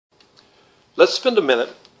Let's spend a minute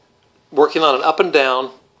working on an up and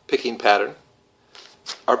down picking pattern,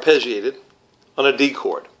 arpeggiated, on a D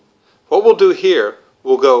chord. What we'll do here,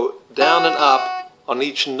 we'll go down and up on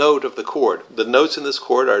each note of the chord. The notes in this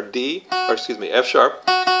chord are F sharp,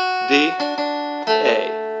 D,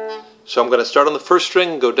 A. So I'm going to start on the first string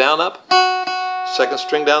and go down up, second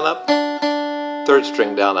string down up, third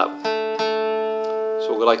string down up. So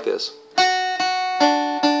we'll go like this.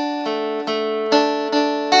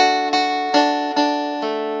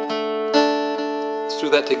 Let's do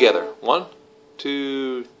that together. 1,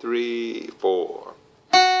 2, 3, 4.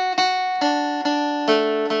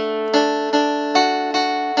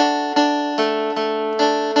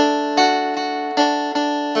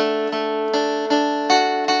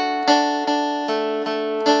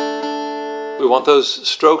 We want those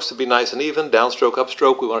strokes to be nice and even, downstroke,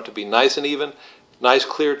 upstroke. We want it to be nice and even, nice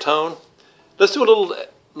clear tone. Let's do a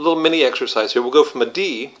little mini exercise here. We'll go from a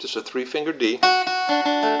D, just a 3-finger D,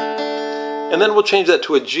 and then we'll change that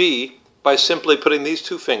to a G by simply putting these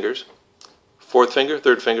 2 fingers, 4th finger,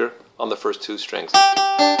 3rd finger, on the first 2 strings. Go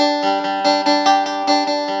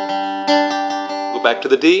back to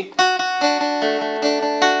the D,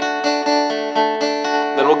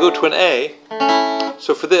 then we'll go to an A.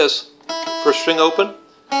 So for this, first string open,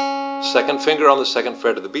 2nd finger on the 2nd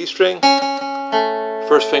fret of the B string,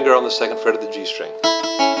 1st finger on the 2nd fret of the G string.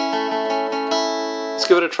 Let's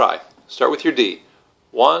give it a try. Start with your D.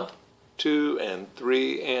 1, 2, and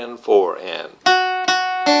 3, and 4, and.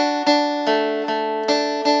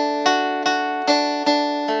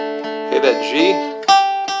 Okay, that G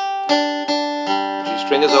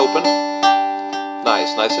string is open.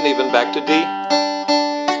 Nice and even. Back to D.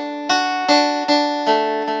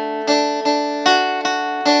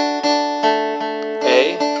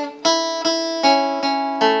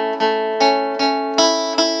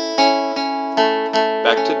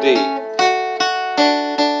 Back to D.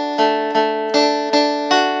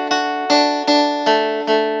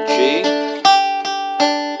 G.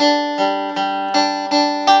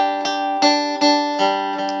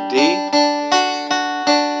 D.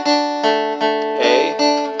 A.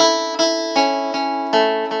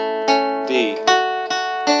 D.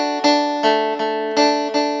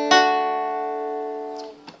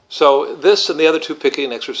 So this and the other 2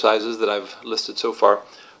 picking exercises that I've listed so far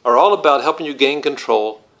are all about helping you gain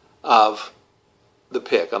control of the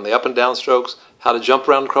pick on the up and down strokes, how to jump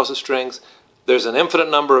around across the strings. There's an infinite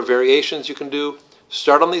number of variations you can do.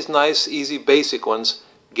 Start on these nice, easy, basic ones.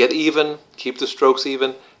 Get even, keep the strokes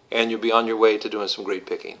even, and you'll be on your way to doing some great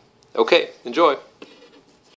picking. Okay, enjoy.